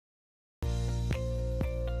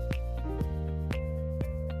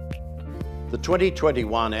The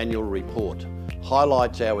 2021 annual report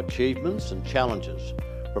highlights our achievements and challenges,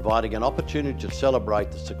 providing an opportunity to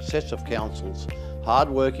celebrate the success of Council's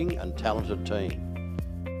hard-working and talented team.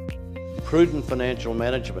 Prudent financial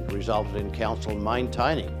management resulted in Council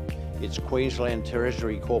maintaining its Queensland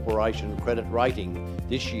Tertiary Corporation credit rating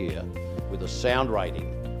this year with a sound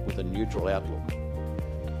rating with a neutral outlook.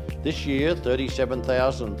 This year,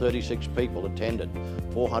 37,036 people attended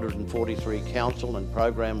 443 council and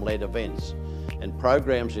program-led events, and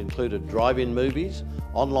programs included drive-in movies,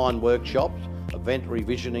 online workshops, event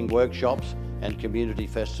revisioning workshops and community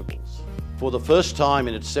festivals. For the first time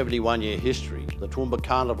in its 71-year history, the Toowoomba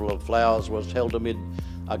Carnival of Flowers was held amid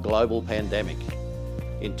a global pandemic.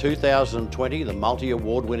 In 2020, the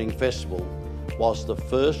multi-award-winning festival was the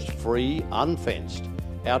first free, unfenced,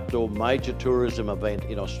 outdoor major tourism event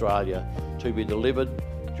in Australia to be delivered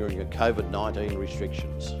during the COVID-19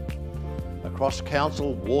 restrictions. Across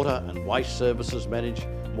Council, water and waste services manage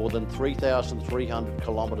more than 3,300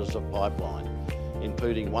 kilometres of pipeline,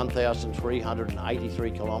 including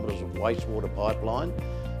 1,383 kilometres of wastewater pipeline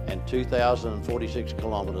and 2,046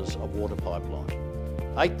 kilometres of water pipeline.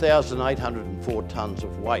 8,804 tonnes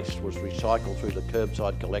of waste was recycled through the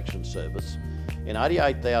curbside collection service, and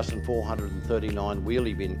 88,439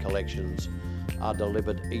 wheelie bin collections are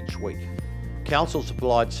delivered each week. Council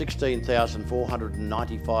supplied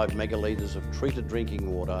 16,495 megalitres of treated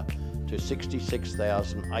drinking water to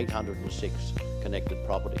 66,806 connected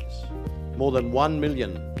properties. More than 1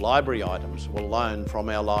 million library items were loaned from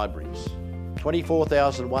our libraries.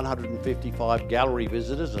 24,155 gallery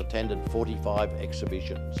visitors attended 45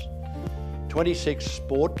 exhibitions. 26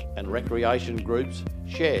 sport and recreation groups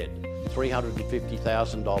shared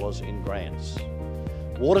 $350,000 in grants.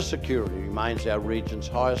 Water security remains our region's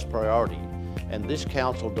highest priority, and this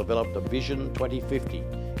council developed a Vision 2050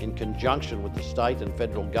 in conjunction with the state and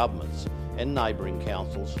federal governments and neighbouring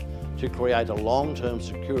councils to create a long-term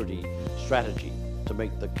security strategy to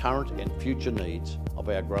meet the current and future needs of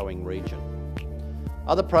our growing region.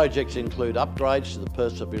 Other projects include upgrades to the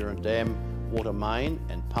Perseverance Dam water main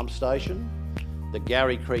and pump station, the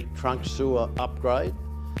Garry Creek trunk sewer upgrade,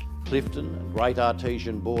 Clifton and Great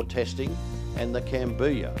Artesian bore testing, and the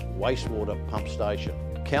Cambodia wastewater pump station.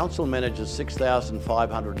 Council manages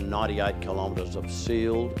 6,598 kilometres of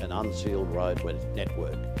sealed and unsealed road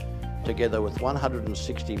network, together with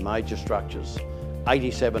 160 major structures,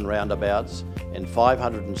 87 roundabouts and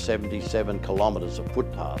 577 kilometres of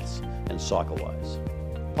footpaths and cycleways.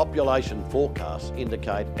 Population forecasts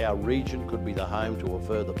indicate our region could be the home to a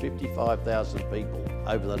further 55,000 people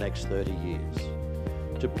over the next 30 years.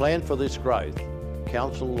 To plan for this growth,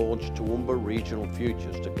 Council launched Toowoomba Regional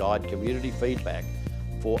Futures to guide community feedback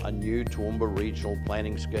for a new Toowoomba Regional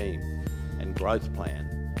Planning Scheme and Growth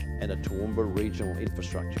Plan and a Toowoomba Regional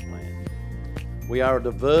Infrastructure Plan. We are a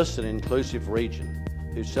diverse and inclusive region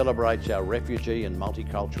who celebrates our refugee and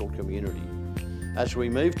multicultural community. As we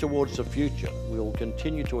move towards the future, we will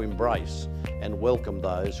continue to embrace and welcome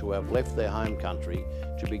those who have left their home country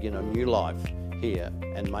to begin a new life here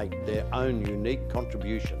and make their own unique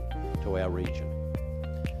contribution to our region.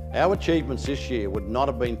 Our achievements this year would not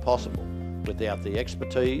have been possible without the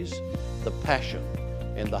expertise, the passion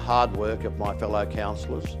and the hard work of my fellow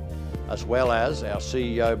councillors, as well as our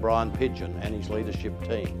CEO Brian Pidgeon and his leadership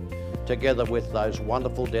team, together with those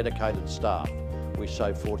wonderful dedicated staff we're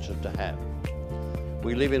so fortunate to have.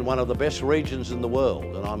 We live in one of the best regions in the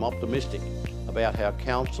world, and I'm optimistic about how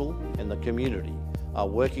Council and the community are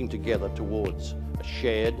working together towards a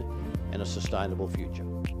shared and a sustainable future.